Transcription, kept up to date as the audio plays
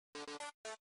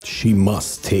She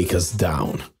must take us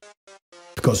down.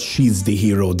 Because she's the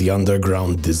hero the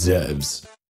underground deserves.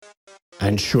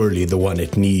 And surely the one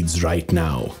it needs right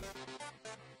now.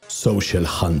 So she'll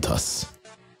hunt us.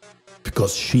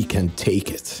 Because she can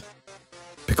take it.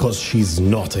 Because she's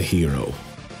not a hero.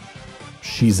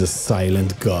 She's a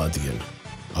silent guardian.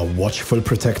 A watchful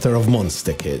protector of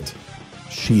Monster Kid.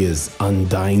 She is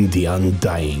Undyne the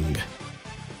Undying.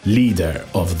 Leader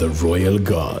of the Royal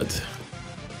Guard.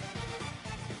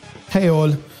 Hey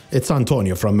all, it's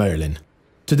Antonio from Merlin.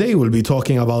 Today we'll be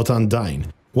talking about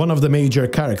Undyne, one of the major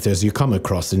characters you come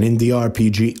across in Indie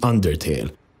RPG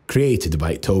Undertale, created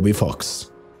by Toby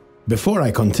Fox. Before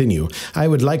I continue, I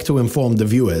would like to inform the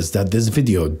viewers that this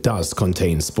video does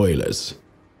contain spoilers.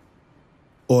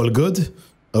 All good?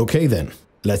 Okay then,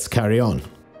 let's carry on.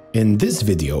 In this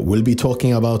video, we'll be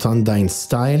talking about Undyne's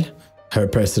style, her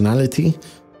personality,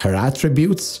 her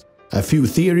attributes, a few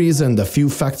theories and a few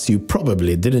facts you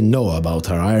probably didn't know about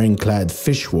her ironclad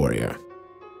fish warrior.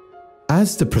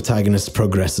 As the protagonist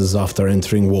progresses after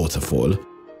entering Waterfall,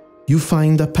 you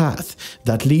find a path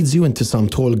that leads you into some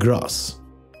tall grass.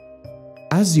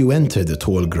 As you enter the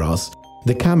tall grass,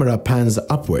 the camera pans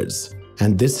upwards,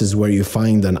 and this is where you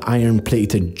find an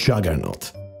iron-plated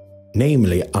juggernaut,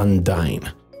 namely Undyne,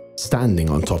 standing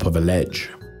on top of a ledge.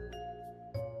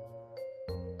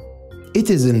 It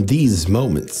is in these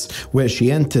moments where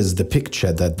she enters the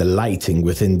picture that the lighting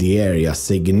within the area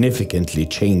significantly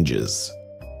changes.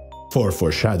 For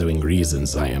foreshadowing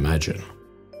reasons, I imagine.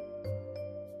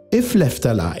 If left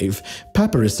alive,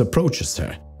 Papyrus approaches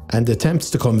her and attempts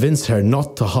to convince her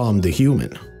not to harm the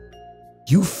human.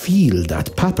 You feel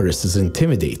that Papyrus is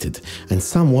intimidated and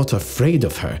somewhat afraid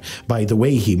of her by the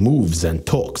way he moves and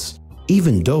talks,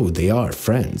 even though they are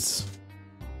friends.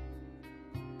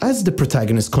 As the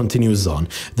protagonist continues on,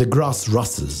 the grass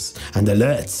rustles and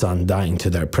alerts Undyne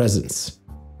to their presence.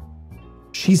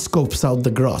 She scopes out the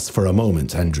grass for a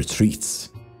moment and retreats.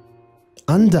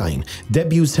 Undyne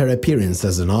debuts her appearance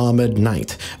as an armored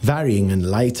knight, varying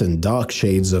in light and dark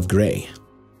shades of grey.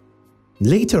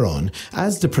 Later on,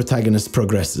 as the protagonist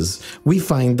progresses, we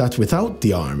find that without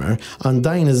the armor,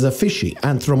 Undyne is a fishy,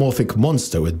 anthropomorphic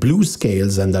monster with blue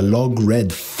scales and a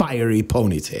log-red, fiery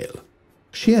ponytail.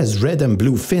 She has red and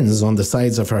blue fins on the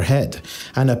sides of her head,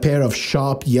 and a pair of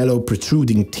sharp yellow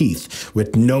protruding teeth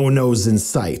with no nose in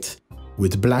sight,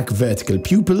 with black vertical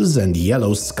pupils and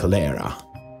yellow sclera.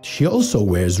 She also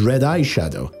wears red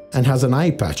eyeshadow and has an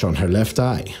eye patch on her left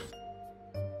eye.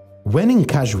 When in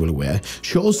casual wear,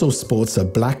 she also sports a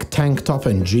black tank top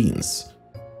and jeans.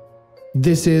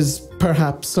 This is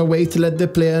perhaps a way to let the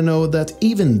player know that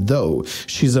even though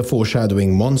she's a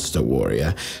foreshadowing monster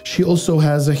warrior, she also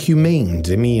has a humane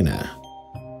demeanor.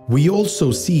 We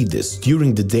also see this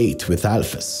during the date with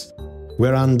Alphys,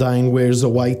 where Undyne wears a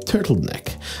white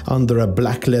turtleneck under a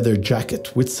black leather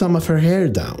jacket with some of her hair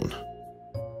down.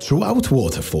 Throughout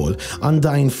Waterfall,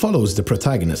 Undyne follows the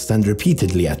protagonist and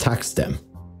repeatedly attacks them.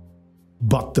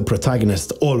 But the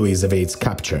protagonist always evades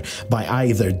capture by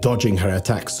either dodging her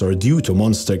attacks or due to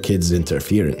Monster Kid's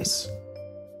interference.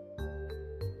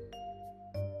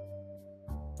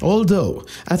 Although,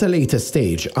 at a later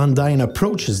stage, Undyne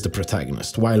approaches the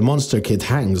protagonist while Monster Kid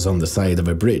hangs on the side of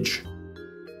a bridge.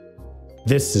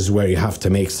 This is where you have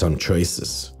to make some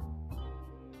choices.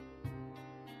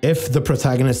 If the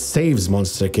protagonist saves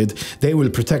Monster Kid, they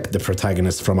will protect the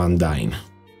protagonist from Undyne.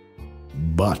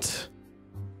 But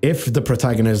if the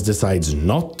protagonist decides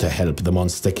not to help the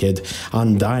Monster Kid,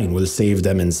 Undyne will save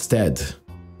them instead.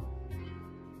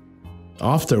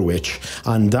 After which,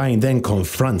 Undyne then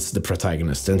confronts the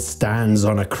protagonist and stands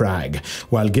on a crag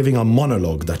while giving a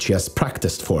monologue that she has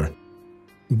practiced for,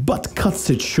 but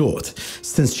cuts it short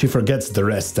since she forgets the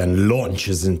rest and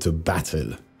launches into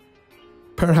battle.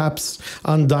 Perhaps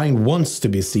Undyne wants to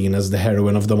be seen as the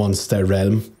heroine of the monster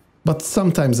realm, but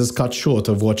sometimes is cut short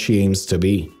of what she aims to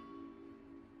be.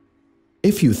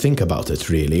 If you think about it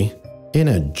really, in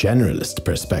a generalist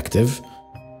perspective,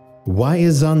 why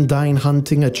is Undyne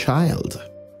hunting a child?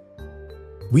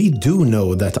 We do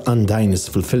know that Undyne is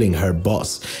fulfilling her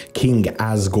boss, King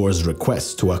Asgore's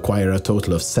request to acquire a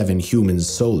total of 7 human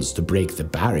souls to break the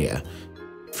barrier,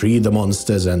 free the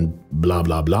monsters and blah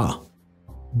blah blah.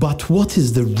 But what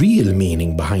is the real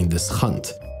meaning behind this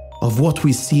hunt, of what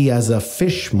we see as a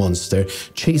fish monster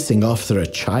chasing after a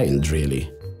child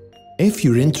really? If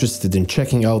you're interested in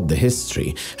checking out the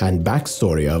history and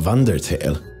backstory of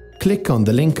Undertale, click on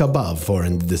the link above or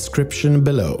in the description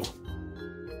below.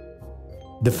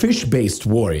 The fish-based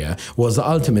warrior was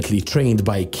ultimately trained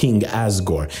by King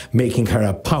Asgore, making her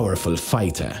a powerful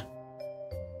fighter.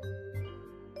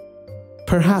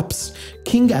 Perhaps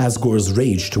King Asgore's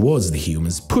rage towards the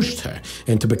humans pushed her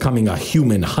into becoming a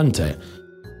human hunter.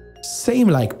 Same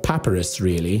like Papyrus,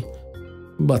 really,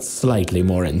 but slightly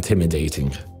more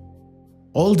intimidating.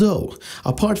 Although,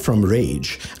 apart from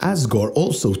rage, Asgore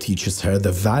also teaches her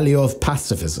the value of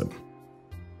pacifism.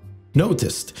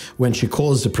 Noticed when she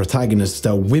calls the protagonist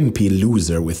a wimpy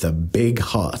loser with a big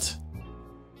heart.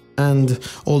 And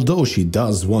although she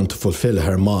does want to fulfill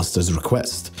her master's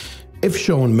request, if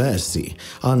shown mercy,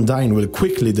 Undyne will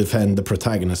quickly defend the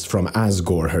protagonist from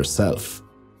Asgore herself.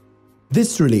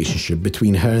 This relationship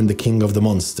between her and the King of the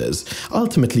Monsters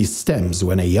ultimately stems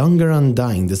when a younger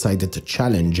Undyne decided to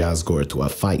challenge Asgore to a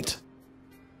fight,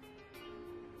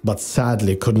 but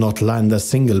sadly could not land a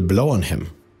single blow on him.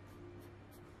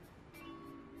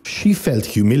 She felt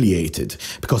humiliated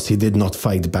because he did not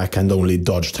fight back and only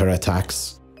dodged her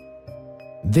attacks.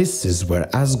 This is where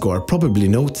Asgore probably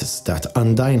noticed that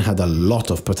Undyne had a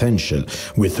lot of potential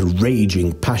with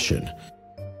raging passion.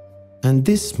 And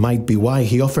this might be why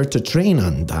he offered to train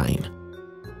Undyne,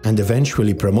 and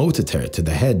eventually promoted her to the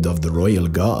head of the royal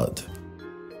guard.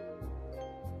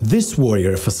 This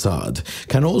warrior facade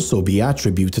can also be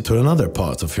attributed to another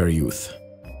part of her youth,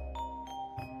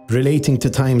 relating to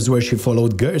times where she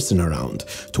followed Gerson around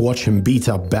to watch him beat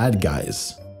up bad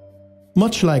guys,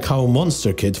 much like how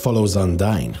Monster Kid follows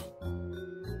Undyne.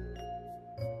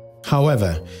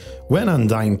 However, when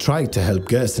Undyne tried to help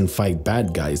Gerson fight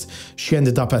bad guys, she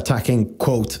ended up attacking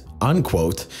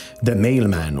quote-unquote the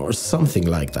mailman or something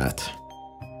like that.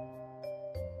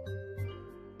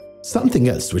 Something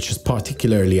else which is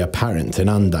particularly apparent in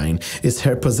Undyne is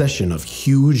her possession of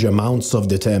huge amounts of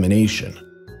determination.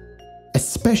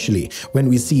 Especially when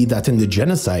we see that in the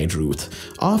genocide route,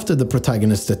 after the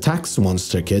protagonist attacks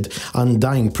Monster Kid,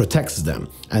 Undyne protects them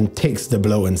and takes the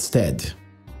blow instead.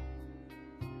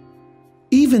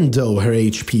 Even though her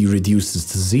HP reduces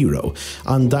to 0,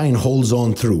 Undyne holds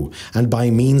on through and by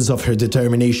means of her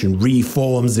determination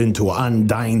reforms into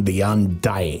Undyne the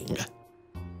Undying.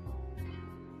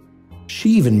 She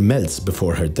even melts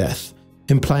before her death,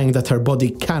 implying that her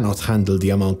body cannot handle the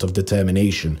amount of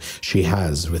determination she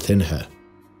has within her.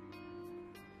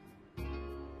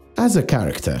 As a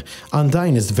character,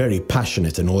 Undyne is very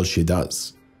passionate in all she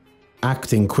does,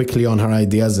 acting quickly on her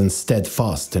ideas and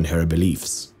steadfast in her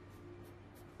beliefs.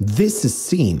 This is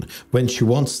seen when she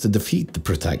wants to defeat the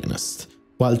protagonist,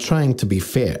 while trying to be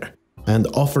fair and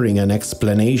offering an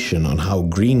explanation on how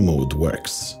green mode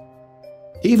works.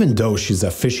 Even though she's a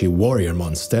fishy warrior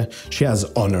monster, she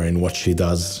has honor in what she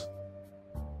does.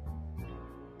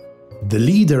 The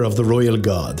leader of the Royal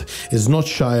Guard is not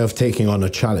shy of taking on a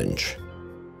challenge.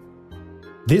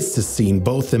 This is seen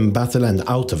both in battle and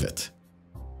out of it.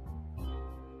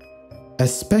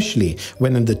 Especially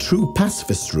when in the true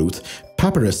pacifist route,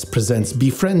 Papyrus presents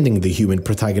befriending the human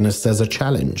protagonist as a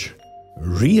challenge.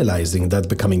 Realizing that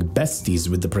becoming besties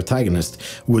with the protagonist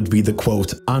would be the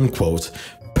quote-unquote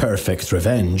perfect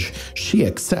revenge, she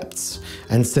accepts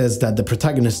and says that the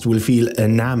protagonist will feel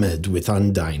enamored with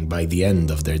Undyne by the end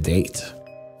of their date.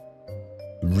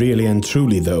 Really and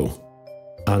truly though,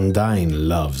 Undyne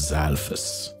loves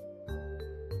Alphys.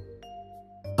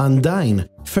 Undyne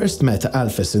first met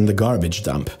Alphys in the garbage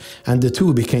dump, and the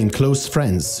two became close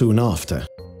friends soon after.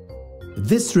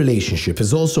 This relationship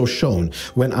is also shown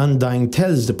when Undyne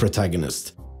tells the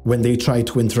protagonist, when they try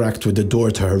to interact with the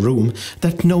door to her room,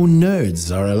 that no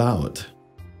nerds are allowed.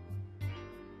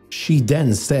 She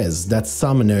then says that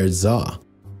some nerds are,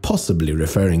 possibly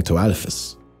referring to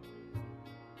Alphys.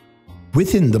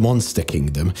 Within the Monster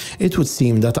Kingdom, it would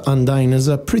seem that Undyne is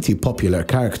a pretty popular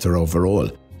character overall,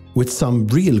 with some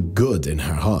real good in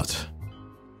her heart.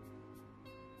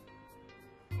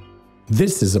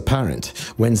 This is apparent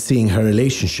when seeing her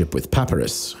relationship with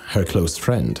Papyrus, her close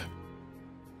friend.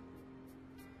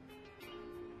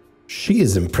 She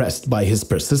is impressed by his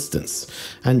persistence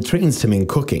and trains him in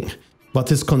cooking,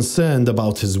 but is concerned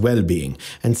about his well-being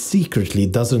and secretly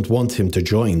doesn't want him to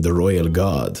join the Royal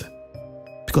Guard,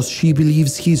 because she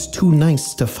believes he's too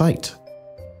nice to fight.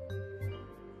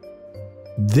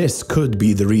 This could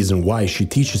be the reason why she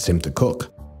teaches him to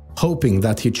cook, hoping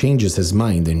that he changes his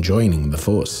mind in joining the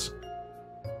force.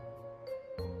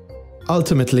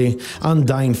 Ultimately,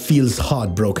 Undyne feels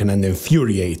heartbroken and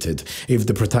infuriated if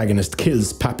the protagonist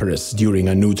kills Papyrus during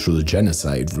a neutral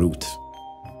genocide route.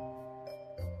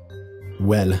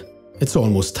 Well, it's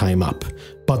almost time up,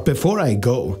 but before I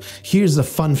go, here's a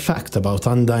fun fact about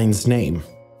Undyne's name.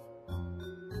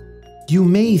 You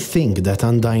may think that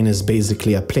Undyne is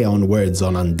basically a play on words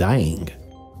on undying,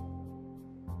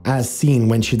 as seen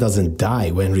when she doesn't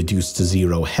die when reduced to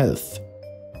 0 health.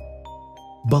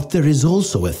 But there is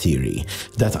also a theory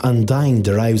that Undyne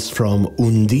derives from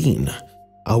Undyne,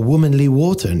 a womanly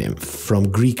water nymph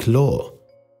from Greek lore.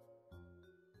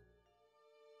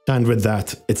 And with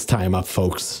that, it's time up,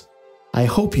 folks. I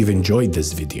hope you've enjoyed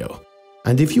this video.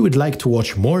 And if you would like to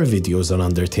watch more videos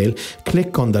on Undertale,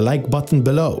 click on the like button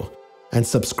below and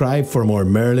subscribe for more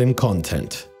Merlin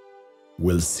content.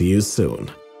 We'll see you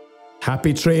soon.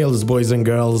 Happy trails, boys and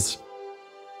girls!